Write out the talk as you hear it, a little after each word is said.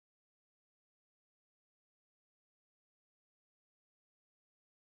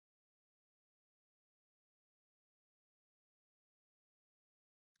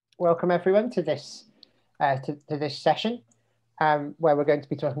Welcome everyone to this session where we're going to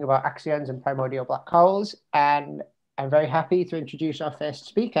be talking about axions and primordial black holes. And I'm very happy to introduce our first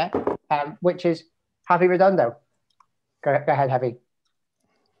speaker, which is Javier Redondo. Go ahead, Javi.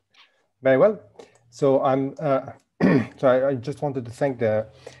 Very well. So I just wanted to thank the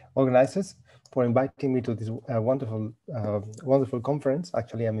organizers for inviting me to this wonderful conference.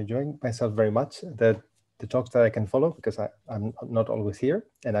 Actually, I'm enjoying myself very much. The talks that I can follow, because I'm not always here,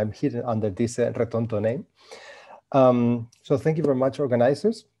 and I'm hidden under this Redondo name. So thank you very much,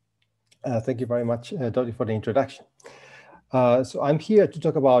 organizers. Thank you very much, Dottie, for the introduction. So I'm here to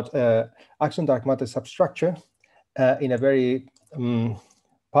talk about axion dark matter substructure in a very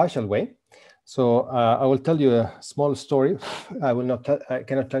partial way. So I will tell you a small story. I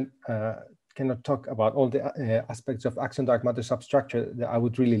cannot talk about all the aspects of axion dark matter substructure that I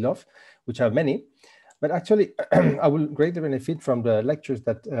would really love, which are many. But actually, I will greatly benefit from the lectures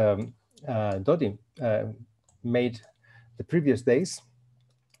that Dodi made the previous days.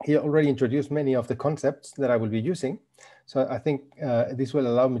 He already introduced many of the concepts that I will be using. So I think this will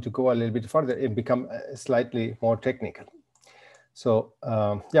allow me to go a little bit further and become slightly more technical. So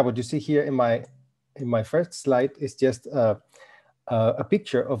yeah, what you see here in my first slide is just a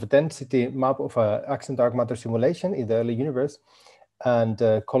picture of a density map of an axion dark matter simulation in the early universe, and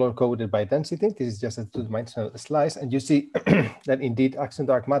color-coded by density. This is just a two-dimensional slice, and you see that indeed axion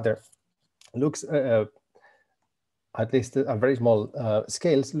dark matter looks, at least at very small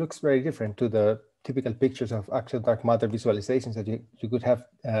scales, looks very different to the typical pictures of axion dark matter visualizations that you could have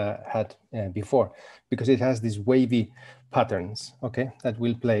had before, because it has these wavy patterns, okay, that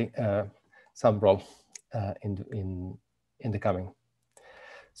will play some role in the coming.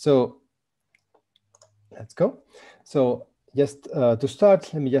 So let's go. So just to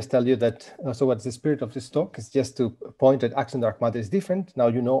start, let me just tell you that, so what's the spirit of this talk is just to point that axion dark matter is different. Now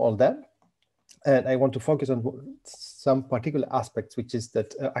you know all that. And I want to focus on some particular aspects, which is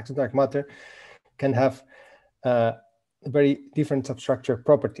that axion dark matter can have very different substructure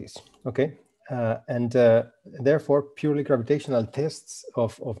properties, okay? And therefore, purely gravitational tests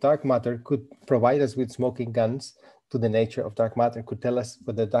of dark matter could provide us with smoking guns to the nature of dark matter, could tell us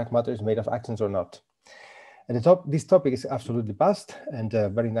whether dark matter is made of axions or not. And this topic is absolutely vast and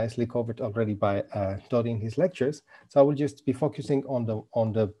very nicely covered already by Dodi in his lectures. So I will just be focusing on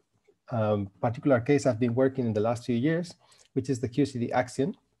the particular case I've been working in the last few years, which is the QCD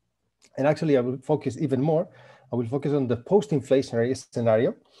axion. And actually, I will focus even more. I will focus on the post-inflationary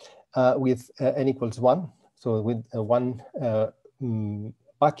scenario with n equals 1. So with one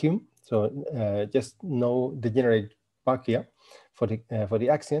vacuum, so just no degenerate vacua for the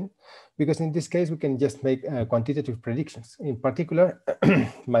axion, because in this case we can just make quantitative predictions. In particular,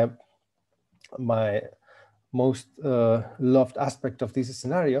 my most loved aspect of this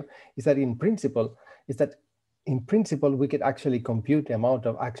scenario is that in principle we could actually compute the amount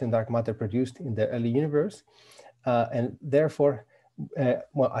of axion dark matter produced in the early universe, and therefore,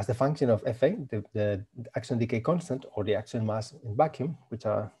 well, as the function of Fa, the axion decay constant or the axion mass in vacuum, which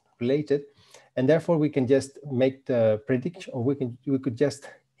are related, and therefore we can just make the prediction, or we could just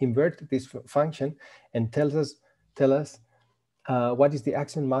invert this function and tell us what is the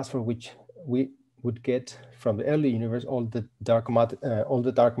axion mass for which we would get from the early universe all the dark matter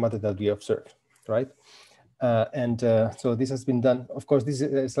that we observed, right? So this has been done. Of course, this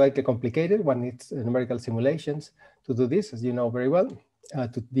is slightly complicated. One needs numerical simulations to do this, as you know very well,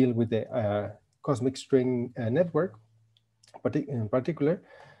 to deal with the cosmic string network in particular.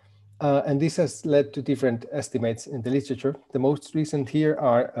 And this has led to different estimates in the literature. The most recent here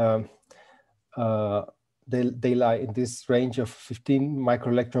are, they lie in this range of 15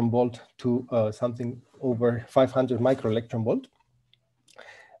 microelectron volt to something over 500 microelectron volt,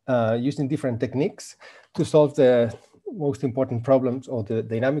 using different techniques to solve the most important problems, or the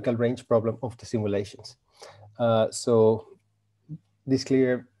dynamical range problem of the simulations. So this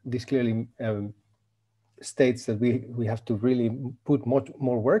clearly states that we have to really put much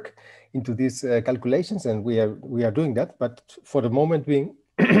more work into these calculations, and we are doing that. But for the moment being,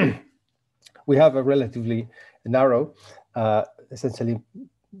 we have a relatively narrow, essentially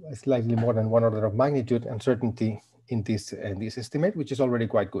slightly more than 1 order of magnitude uncertainty in this estimate, which is already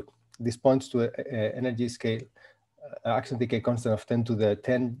quite good. This points to an energy scale, axion decay constant of 10 to the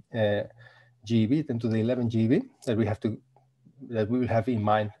 10 GeV, 10 to the 11 GeV that we will have in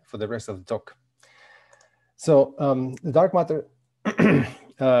mind for the rest of the talk. So the dark matter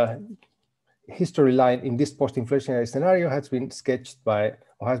history line in this post-inflationary scenario has been sketched by,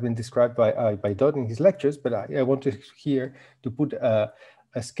 or has been described by Dodd in his lectures, but I want to put a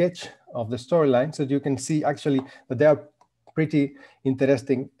sketch of the storyline so that you can see actually that there are pretty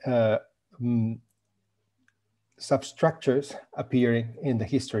interesting substructures appearing in the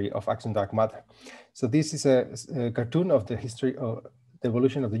history of axion dark matter. So this is a cartoon of the history of the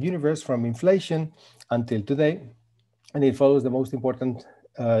evolution of the universe from inflation until today, and it follows the most important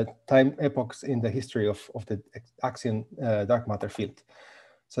time epochs in the history of the axion dark matter field.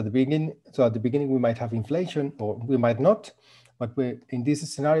 So at the beginning we might have inflation, or we might not. But in this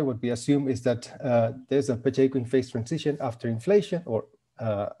scenario, what we assume is that there's a Pacheco phase transition after inflation, or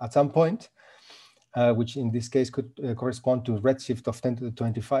at some point, which in this case could correspond to redshift of 10 to the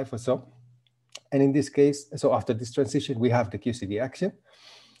 25 or so. And in this case, so after this transition, we have the QCD axion,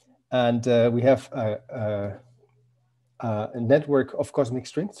 and we have a network of cosmic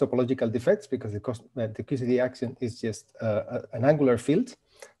strings, topological defects, because the QCD axion is just an angular field.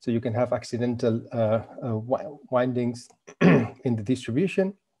 So you can have accidental windings in the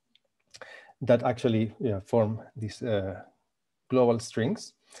distribution that actually form these global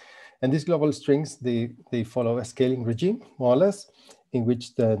strings. And these global strings, they follow a scaling regime, more or less, in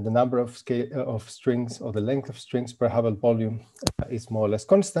which the number of strings, or the length of strings per Hubble volume is more or less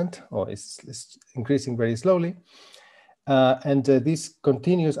constant, or is increasing very slowly. And this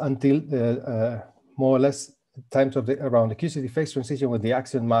continues until the more or less times of around the QCD phase transition, when the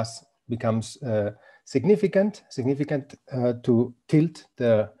axion mass becomes significant to tilt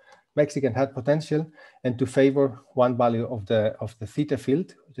the Mexican hat potential and to favor one value of the theta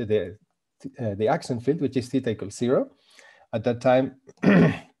field, the axion field, which is theta equals 0. At that time,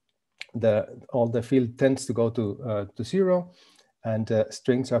 all the field tends to go to 0, and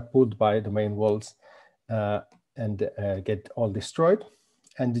strings are pulled by the main walls and get all destroyed.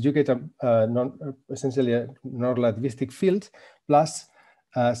 And you get essentially a non-relativistic field plus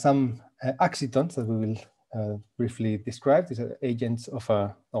some excitons that we will briefly describe. These are agents of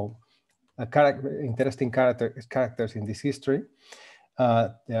interesting characters in this history.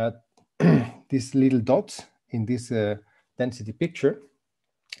 There are these little dots in this density picture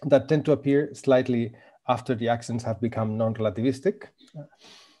that tend to appear slightly after the axions have become non-relativistic.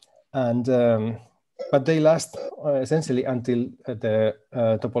 And but they last essentially until the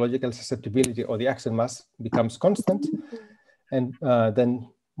topological susceptibility, or the axion mass, becomes constant, and then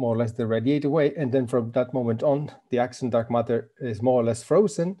more or less they radiate away. And then from that moment on, the axion dark matter is more or less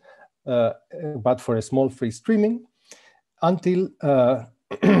frozen, but for a small free streaming, until the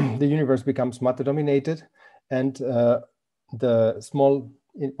universe becomes matter dominated, and the small,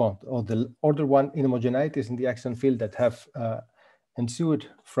 or the order 1 inhomogeneities in the axion field that have ensued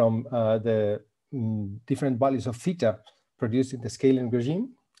from the different values of theta produced in the scaling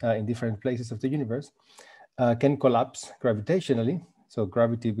regime in different places of the universe can collapse gravitationally. So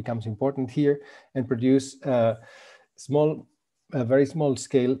gravity becomes important here, and produce very small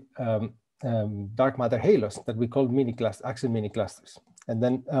scale dark matter halos that we call axion mini clusters. And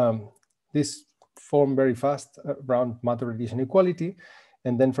then this form very fast around matter radiation equality.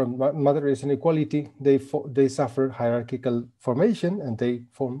 And then from matter radiation equality, they suffer hierarchical formation, and they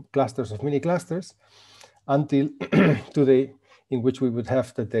form clusters of mini clusters until today, in which we would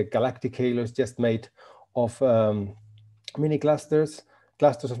have the galactic halo is just made of mini clusters,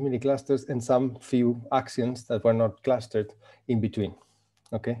 clusters of mini clusters, and some few axions that were not clustered in between.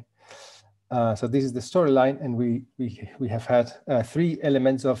 Okay. So this is the storyline, and we have had 3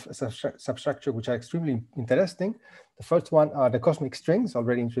 elements of substructure which are extremely interesting. The first one are the cosmic strings,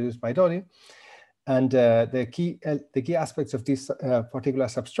 already introduced by Dodi, and the key aspects of this particular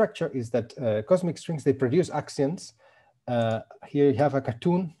substructure is that cosmic strings, they produce axions. Here you have a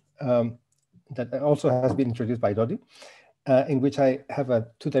cartoon that also has been introduced by Dodi, in which I have a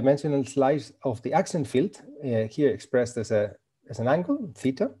 2-dimensional slice of the axion field, here expressed as an angle,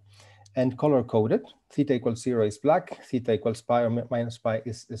 theta, and color coded. Theta equals 0 is black, theta equals pi or minus pi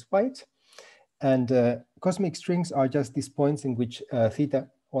is white. And cosmic strings are just these points in which theta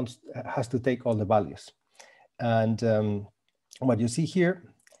has to take all the values. And what you see here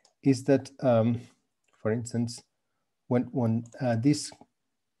is that, for instance, when these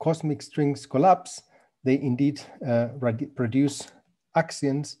cosmic strings collapse, they indeed produce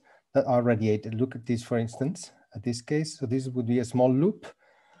axions that are radiated. Look at this, for instance, at this case. So this would be a small loop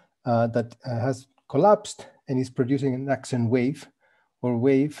that has collapsed and is producing an axion wave, or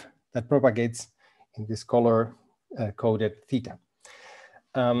wave that propagates in this color coded theta.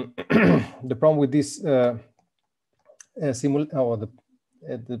 The problem with this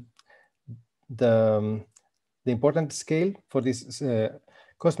the important scale for these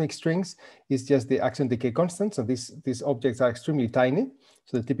cosmic strings is just the axion decay constant. So these objects are extremely tiny.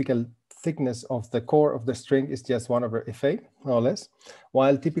 So the typical thickness of the core of the string is just 1/Fa, more or less,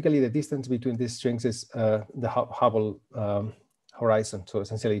 while typically the distance between these strings is the Hubble horizon, so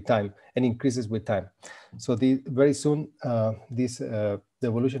essentially time, and increases with time. So very soon, the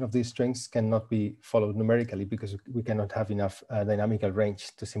evolution of these strings cannot be followed numerically because we cannot have enough dynamical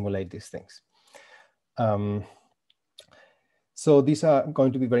range to simulate these things. So these are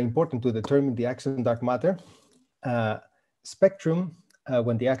going to be very important to determine the axion dark matter spectrum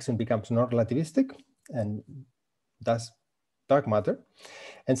when the axion becomes non-relativistic and thus dark matter.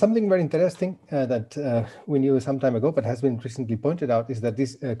 And something very interesting that we knew some time ago, but has been recently pointed out, is that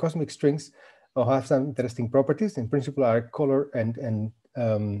these cosmic strings have some interesting properties. In principle, are color and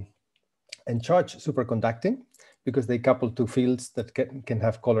charge superconducting, because they couple two fields that can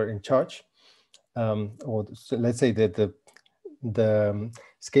have color and charge. Or so let's say that the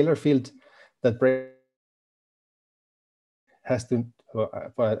scalar field that has to,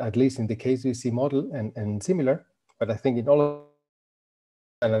 at least in the KZC model and similar, but I think in all of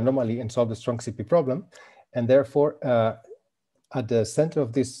an anomaly and solve the strong CP problem. And therefore, at the center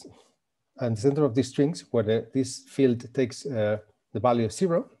of this, these strings, where this field takes the value of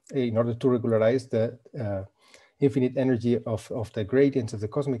 0 in order to regularize the infinite energy of the gradients of the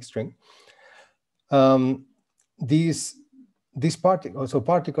cosmic string, these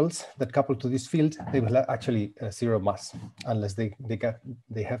particles that couple to this field, they will actually 0 mass, unless they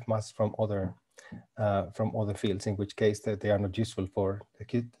have mass from other fields, in which case they are not useful for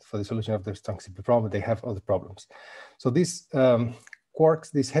the solution of the strong CP problem. They have other problems. So these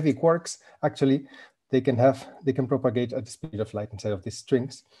quarks, these heavy quarks, actually they can propagate at the speed of light inside of these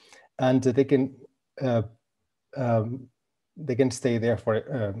strings, and they can stay there for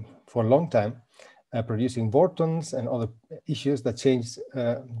a long time, producing vortons and other issues that change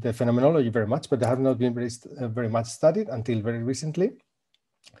the phenomenology very much, but they have not been very much studied until very recently.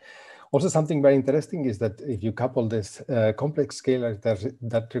 Also, something very interesting is that if you couple this complex scalar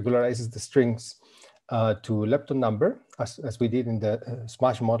that regularizes the strings to lepton number, as we did in the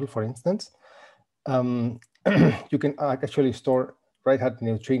SMASH model, for instance, you can actually store right-hand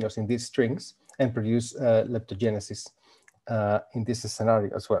neutrinos in these strings and produce leptogenesis in this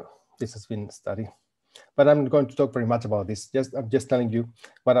scenario as well. This has been studied, but I'm not going to talk very much about this. I'm just telling you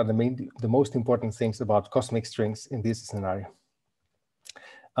what are the most important things about cosmic strings in this scenario.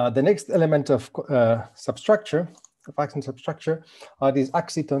 The next element of substructure, of axion substructure, are these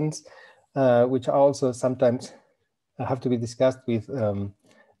axitons, which are also sometimes have to be discussed with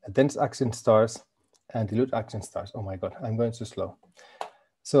dense axion stars and dilute axion stars. Oh my God, I'm going too slow.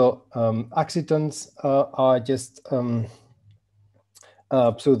 So axitons are just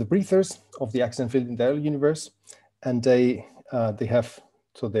so the breathers of the axion field in the early universe, and they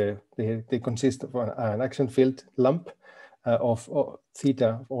consist of an axion field lump of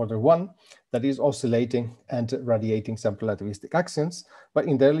theta of order 1 that is oscillating and radiating some relativistic axions. But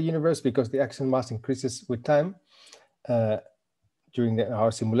in the early universe, because the axion mass increases with time, during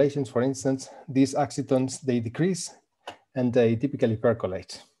our simulations, for instance, these axitons, they decrease and they typically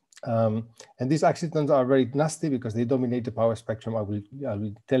percolate. And these axitons are very nasty because they dominate the power spectrum I will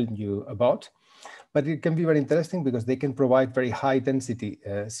tell you about. But it can be very interesting because they can provide very high density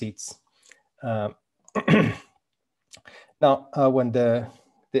seeds. Now, when the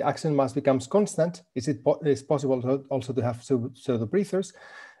axion mass becomes constant, it's possible also to have pseudo breathers,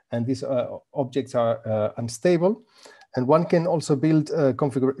 and these objects are unstable. And one can also build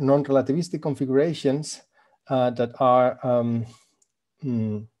non-relativistic configurations that are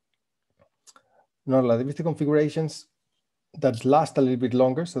non-relativistic configurations that last a little bit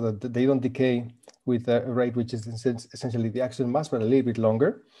longer, so that they don't decay with a rate which is essentially the axion mass, but a little bit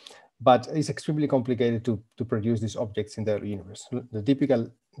longer. But it's extremely complicated to produce these objects in the early universe. The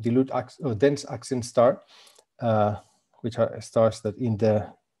typical dilute or dense axion star, which are stars that in the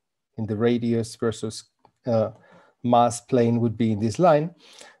radius versus mass plane would be in this line.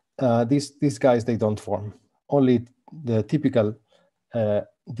 These guys, they don't form. Only the typical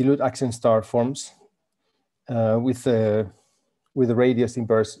dilute axion star forms with the radius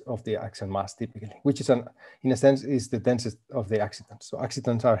inverse of the axion mass typically, which is in a sense is the densest of the axitons. So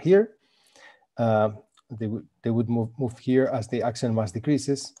axitons are here. They would move here as the axion mass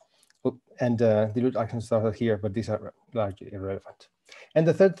decreases, and dilute axion stars are here, but these are largely irrelevant. And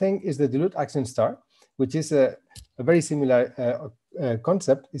the third thing is the dilute axion star, which is a very similar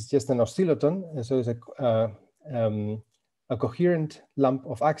concept. It's just an oscilloton, so it's a coherent lump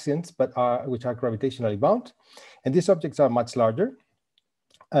of axions, but which are gravitationally bound. And these objects are much larger,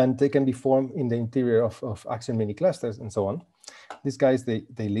 and they can be formed in the interior of axion mini clusters and so on. These guys, they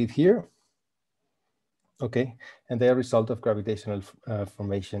live here, okay, and they are a result of gravitational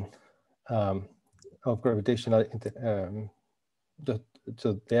formation gravitational,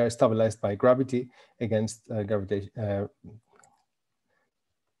 so they are stabilized by gravity against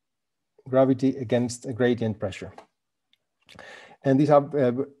gravity against a gradient pressure. And these are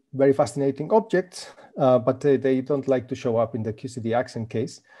very fascinating objects, but they don't like to show up in the QCD Axion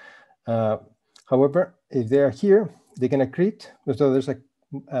case. However, if they are here, they can accrete. So there's a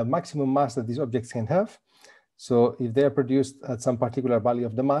maximum mass that these objects can have. So if they are produced at some particular value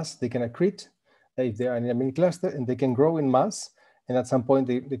of the mass, they can accrete if they are in a mini cluster, and they can grow in mass. And at some point,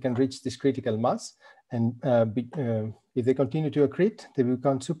 they can reach this critical mass. And if they continue to accrete, they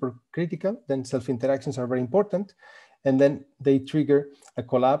become supercritical. Then self-interactions are very important. And then they trigger a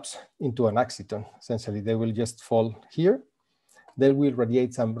collapse into an axion. Essentially, they will just fall here. They will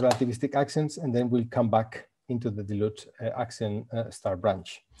radiate some relativistic axions, and then will come back into the dilute axion star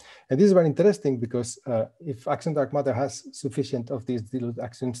branch. And this is very interesting because if axion dark matter has sufficient of these dilute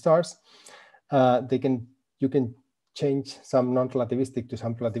axion stars, you can change some non-relativistic to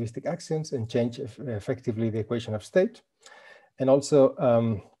some relativistic axions and change effectively the equation of state. And also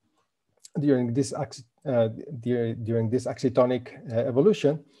during this axitonic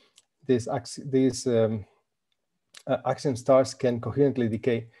evolution, these axion stars can coherently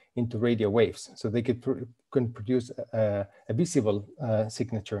decay into radio waves. So they can produce a visible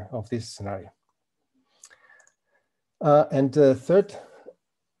signature of this scenario. And the third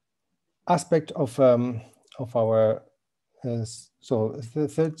aspect of our, so the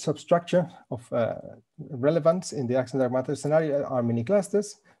third substructure of relevance in the axion dark matter scenario are mini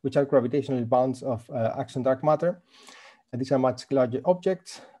clusters, which are gravitational bounds of axion dark matter. And these are much larger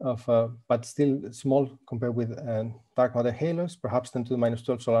objects, but still small compared with dark matter halos, perhaps 10 to the minus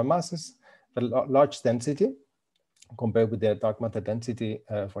 12 solar masses, but large density compared with the dark matter density,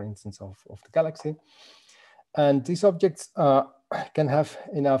 for instance, of the galaxy. And these objects can have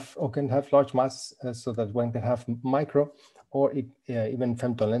enough, or can have large mass so that one can have micro or even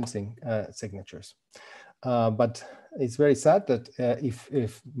femto lensing signatures. But it's very sad that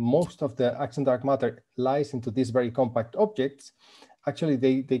if most of the axion dark matter lies into these very compact objects, actually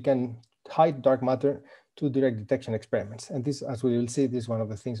they can hide dark matter to direct detection experiments. And this, as we will see, this is one of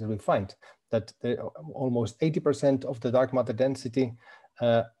the things that we find, that almost 80% of the dark matter density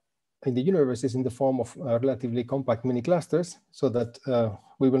in the universe is in the form of relatively compact mini clusters, so that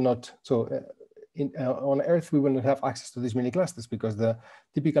we will not, on Earth, we will not have access to these mini clusters because the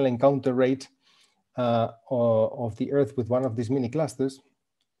typical encounter rate of the Earth with one of these mini clusters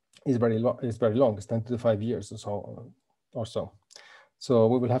is very long. It's 10 to the 5 years or so. So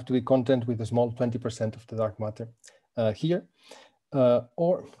we will have to be content with a small 20% of the dark matter here,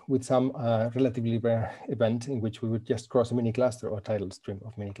 or with some relatively rare event in which we would just cross a mini cluster or tidal stream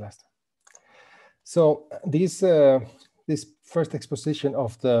of mini cluster. So this first exposition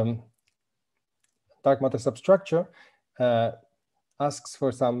of the dark matter substructure asks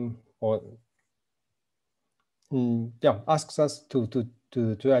for some, or asks us to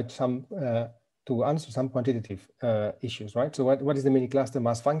add some to answer some quantitative issues, right? So what is the mini cluster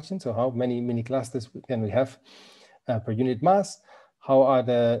mass function? So how many mini clusters can we have per unit mass? How are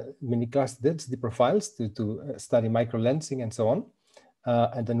the mini cluster density profiles to study micro lensing and so on?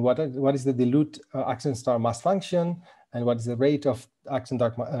 And then what is the dilute axion star mass function? And what is the rate of axion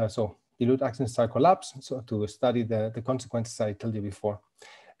dark so dilute axion star collapse? So to study the consequences I told you before.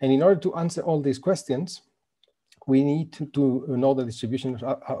 And in order to answer all these questions, we need to know the distribution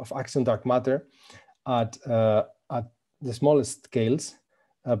of axion dark matter at the smallest scales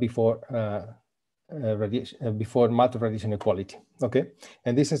before matter radiation equality. Okay,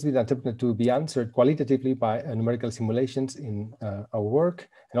 and this has been attempted to be answered qualitatively by numerical simulations in our work,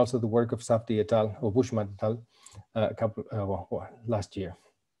 and also the work of Safdie et al. Or Bushman et al. Last year.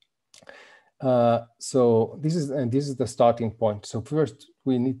 So this is the starting point. So first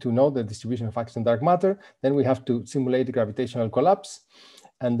we need to know the distribution of axion dark matter. Then we have to simulate the gravitational collapse,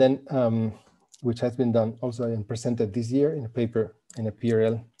 and then which has been done also and presented this year in a paper in a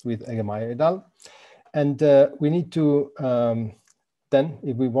PRL with Egemeyer et al. And we need to then,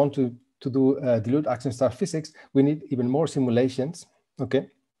 if we want to do dilute axion star physics, we need even more simulations, okay,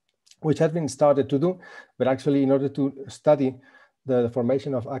 which have been started to do, but actually in order to study the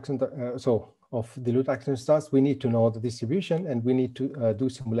formation of axion, of dilute axion stars, we need to know the distribution, and we need to do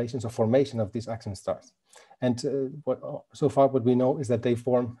simulations of formation of these axion stars. And so far what we know is that they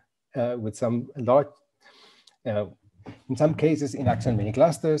form with some large, in some cases in axion mini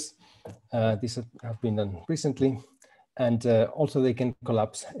clusters. These have been done recently. And also they can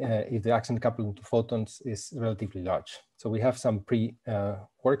collapse if the axion coupling to photons is relatively large. So we have some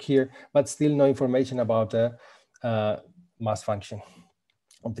pre-work here, but still no information about the mass function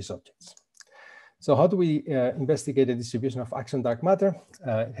of these objects. So how do we investigate the distribution of axion dark matter?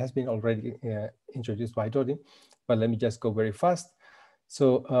 It has been already introduced by Dodi, but let me just go very fast.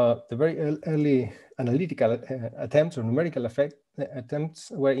 So the very early analytical attempts or numerical attempts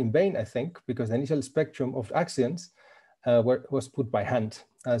were in vain, I think, because the initial spectrum of axions was put by hand.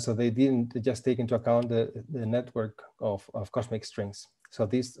 So they didn't just take into account the network of cosmic strings. So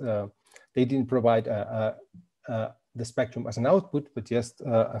these, they didn't provide the spectrum as an output, but just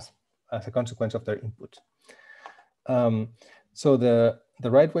as a consequence of their input. So the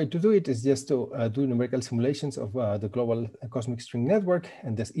right way to do it is just to do numerical simulations of the global cosmic string network.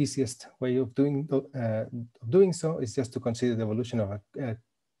 And the easiest way of doing so is just to consider the evolution of a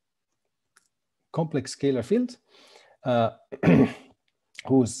complex scalar field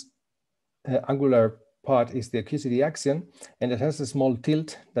whose angular part is the acoustic axion, and it has a small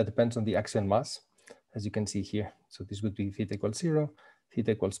tilt that depends on the axion mass, as you can see here. So this would be theta equals 0,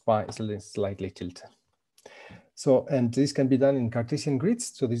 theta equals pi, is slightly tilted. So, and this can be done in Cartesian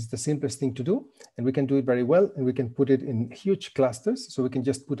grids. So this is the simplest thing to do, and we can do it very well, and we can put it in huge clusters. So we can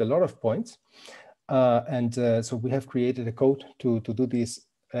just put a lot of points. So we have created a code to do this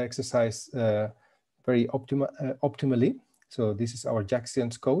exercise very optimally. So this is our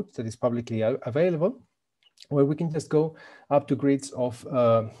Jaxions code that is publicly available, where we can just go up to grids of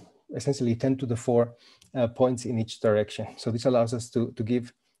essentially 10 to the 4 points in each direction. So this allows us to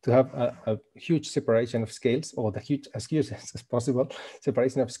have a huge separation of scales, or the huge, as huge as possible,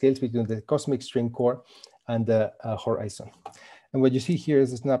 separation of scales between the cosmic string core and the horizon. And what you see here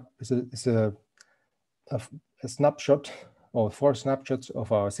is a snapshot, or 4 snapshots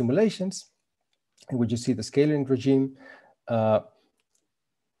of our simulations, in which you see the scaling regime,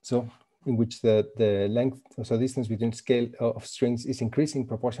 so in which the length, so distance between scale of strings is increasing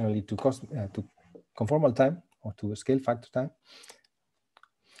proportionally to conformal time, or to scale factor time.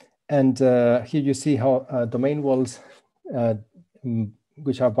 And here you see how domain walls,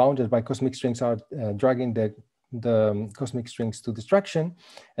 which are bounded by cosmic strings, are dragging the cosmic strings to destruction.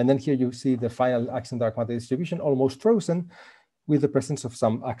 And then here you see the final axion dark matter distribution almost frozen with the presence of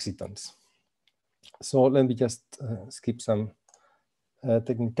some axitons. So let me just skip some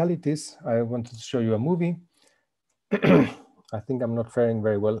technicalities. I wanted to show you a movie. I think I'm not faring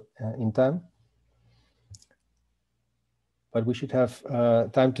very well in time, but we should have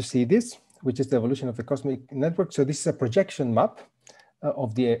time to see this, which is the evolution of the cosmic network. So this is a projection map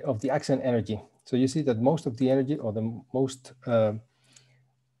of the axion energy. So you see that most of the energy, or the most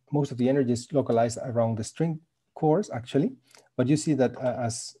of the energy, is localized around the string cores, actually. But you see that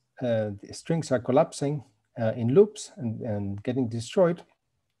as the strings are collapsing in loops and getting destroyed,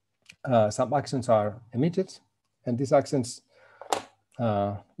 some axions are emitted, and these axions,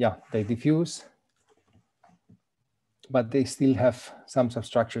 they diffuse, but they still have some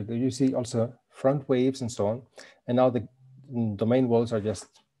substructure. You see also front waves and so on. And now the domain walls are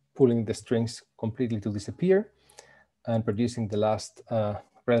just pulling the strings completely to disappear and producing the last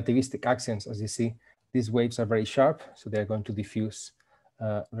relativistic axions. As you see, these waves are very sharp, so they're going to diffuse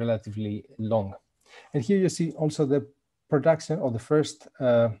relatively long. And here you see also the production of the first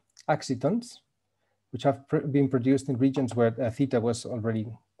axitons, which have been produced in regions where theta was already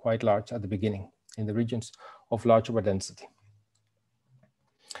quite large at the beginning, in the regions of large overdensity.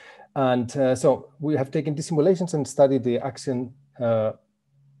 And so we have taken these simulations and studied the axion,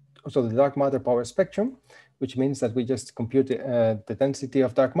 also the dark matter power spectrum, which means that we just compute the density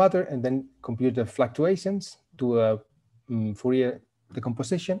of dark matter and then compute the fluctuations to Fourier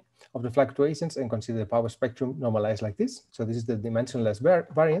decomposition of the fluctuations and consider the power spectrum normalized like this. So this is the dimensionless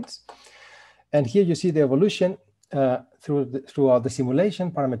variance. And here you see the evolution throughout the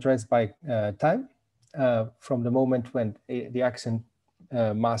simulation parameterized by time from the moment when the axion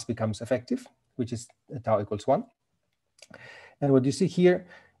mass becomes effective, which is tau equals 1. And what you see here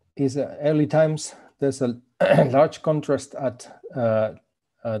is early times, there's a large contrast at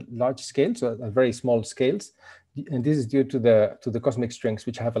large scale, so at very small scales. And this is due to the cosmic strings,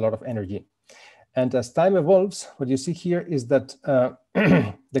 which have a lot of energy. And as time evolves, what you see here is that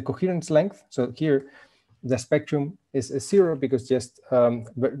the coherence length, so here the spectrum is 0 because just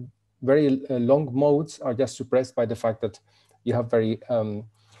very long modes are just suppressed by the fact that you have very,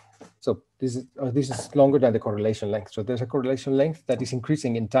 so this is longer than the correlation length. So there's a correlation length that is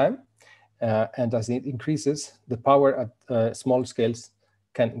increasing in time. And as it increases, the power at small scales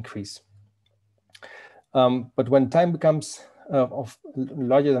can increase. But when time becomes of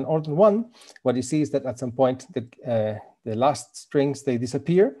larger than order 1, what you see is that at some point the last strings, they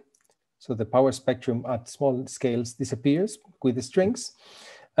disappear. So the power spectrum at small scales disappears with the strings.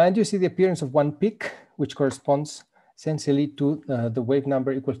 And you see the appearance of one peak, which corresponds essentially to the wave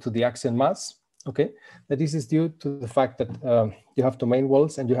number equal to the axion mass. Okay, that this is due to the fact that you have domain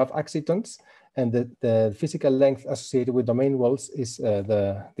walls and you have excitons, and the physical length associated with domain walls is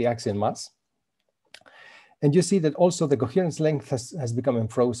the axion mass. And you see that also the coherence length has become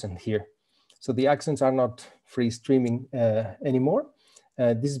frozen here. So the axions are not free streaming anymore.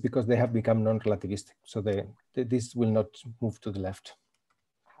 This is because they have become non-relativistic. So this will not move to the left.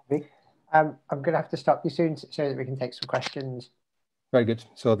 I'm going to have to stop you soon so that we can take some questions. Very good.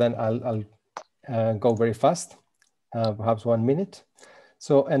 So then I'll go very fast, perhaps 1 minute.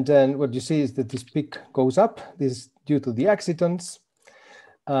 So, and then what you see is that this peak goes up. This is due to the excitons.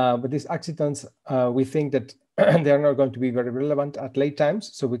 But these excitons, we think that they are not going to be very relevant at late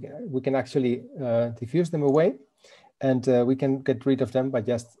times. So we can actually diffuse them away, and we can get rid of them by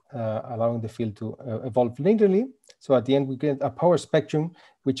just allowing the field to evolve linearly. So at the end, we get a power spectrum,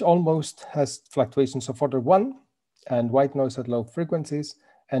 which almost has fluctuations of order 1 and white noise at low frequencies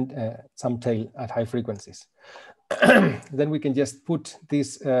and some tail at high frequencies. Then we can just put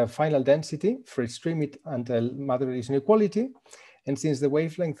this final density, free stream it until matter radiation equality. And since the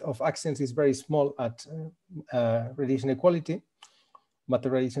wavelength of axions is very small at radiation equality, matter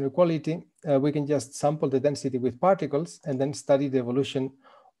radiation equality, we can just sample the density with particles and then study the evolution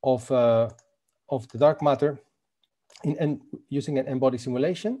of the dark matter using an n-body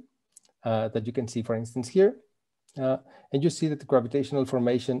simulation that you can see, for instance, here. And you see that the gravitational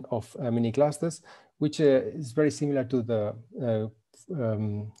formation of mini clusters, which is very similar to the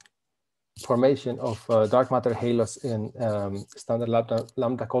formation of dark matter halos in standard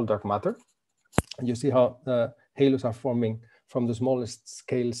lambda cold dark matter. And you see how the halos are forming from the smallest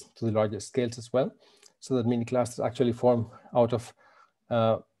scales to the largest scales as well, so that mini clusters actually form out of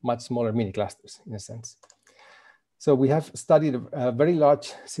much smaller mini clusters in a sense. So we have studied a very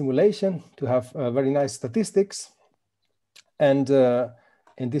large simulation to have very nice statistics. And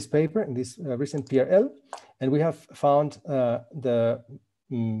in this paper, in this recent PRL, and we have found the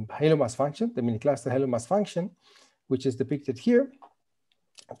halo mass function, the mini cluster halo mass function, which is depicted here.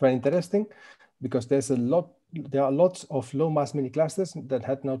 Very interesting, because there are lots of low mass mini clusters that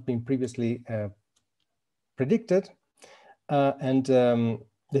had not been previously predicted.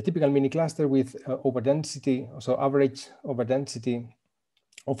 The typical mini cluster with overdensity, so average overdensity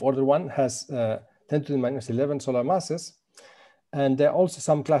of order 1 has 10 to the minus 11 solar masses. And there are also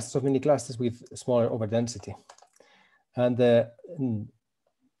some clusters of mini clusters with smaller overdensity. And the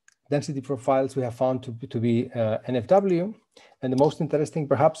density profiles we have found to be NFW. And the most interesting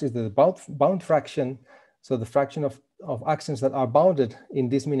perhaps is the bound fraction. So the fraction of axions that are bounded in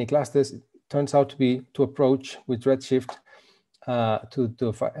these mini clusters turns out to approach with redshift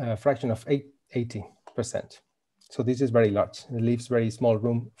to a fraction of 80%. So this is very large. It leaves very small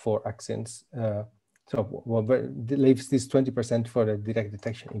room for axions. It leaves this 20% for the direct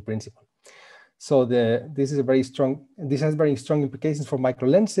detection in principle. So this has very strong implications for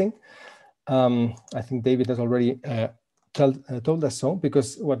microlensing. I think David has already told us so,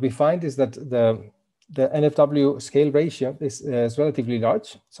 because what we find is that the NFW scale ratio is relatively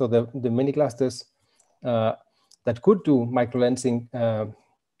large. So the mini clusters that could do microlensing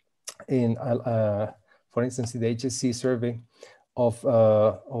for instance, in the HSC survey of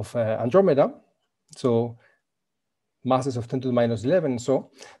Andromeda, so masses of 10 to the minus 11, so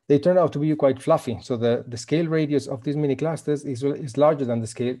they turn out to be quite fluffy. So the scale radius of these mini clusters is larger than the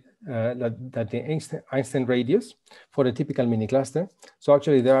scale that the Einstein radius for the typical mini cluster. So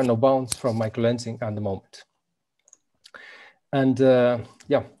actually there are no bounds from microlensing at the moment. And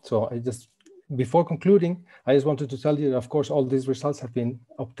yeah, so before concluding, I just wanted to tell you that, of course, all these results have been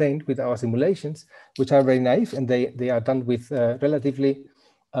obtained with our simulations, which are very naive, and they are done with relatively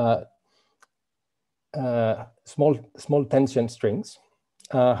small tension strings.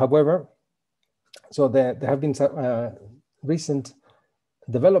 However, so there have been some recent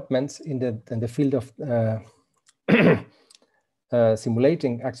developments in the field of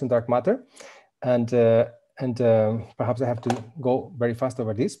simulating axion dark matter, and perhaps I have to go very fast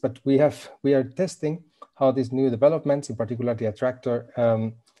over this, but we are testing how these new developments, in particular the attractor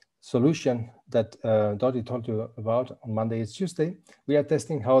solution that Dottie told you about on Monday and Tuesday, we are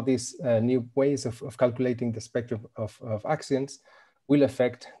testing how these new ways of calculating the spectrum of axions will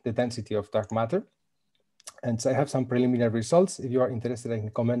affect the density of dark matter. And so I have some preliminary results. If you are interested, I can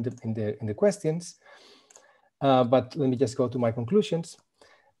comment them in the questions. But let me just go to my conclusions.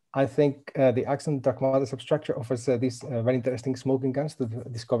 I think the axion dark matter substructure offers these very interesting smoking guns to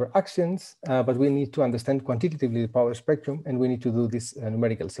discover axions, but we need to understand quantitatively the power spectrum, and we need to do these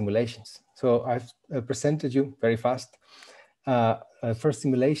numerical simulations. So I've presented you very fast first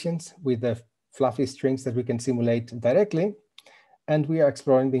simulations with the fluffy strings that we can simulate directly. And we are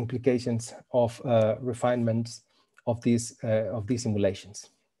exploring the implications of refinements of these simulations.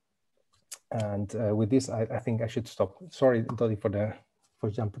 And with this, I think I should stop. Sorry, Dodi, for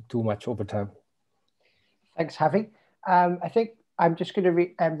jumping too much over time. Thanks, Javi. I think I'm just going to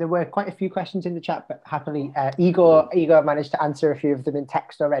read, there were quite a few questions in the chat, but happily, Igor managed to answer a few of them in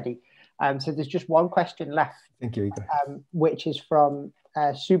text already. So there's just one question left. Thank you, Igor. Which is from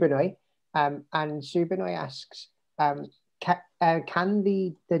Subinoy. And Subinoy asks, can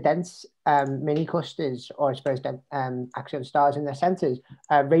the dense mini clusters, or I suppose axion stars in their centers,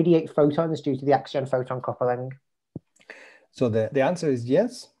 radiate photons due to the axion-photon coupling? So the answer is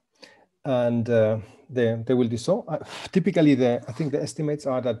yes, and they will do so. Typically, I think the estimates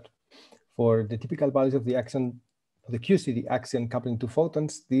are that for the typical values of the axion, the QCD axion coupling to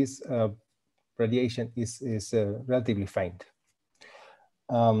photons, this radiation is relatively faint.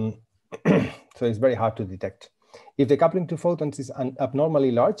 So it's very hard to detect. If the coupling to photons is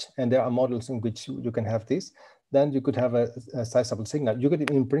abnormally large, and there are models in which you can have this, then you could have a sizable signal. You could,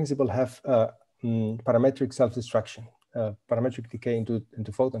 in principle, have parametric self-destruction, parametric decay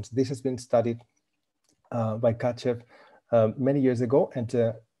into photons. This has been studied by Kachev many years ago,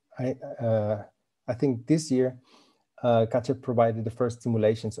 and I think this year Kachev provided the first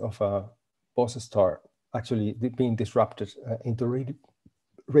simulations of a Bose star actually being disrupted into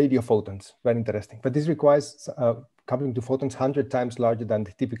radio photons. Very interesting. But this requires coupling to photons 100 times larger than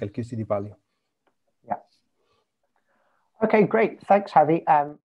the typical QCD value. Yeah. Okay, great. Thanks, Javi.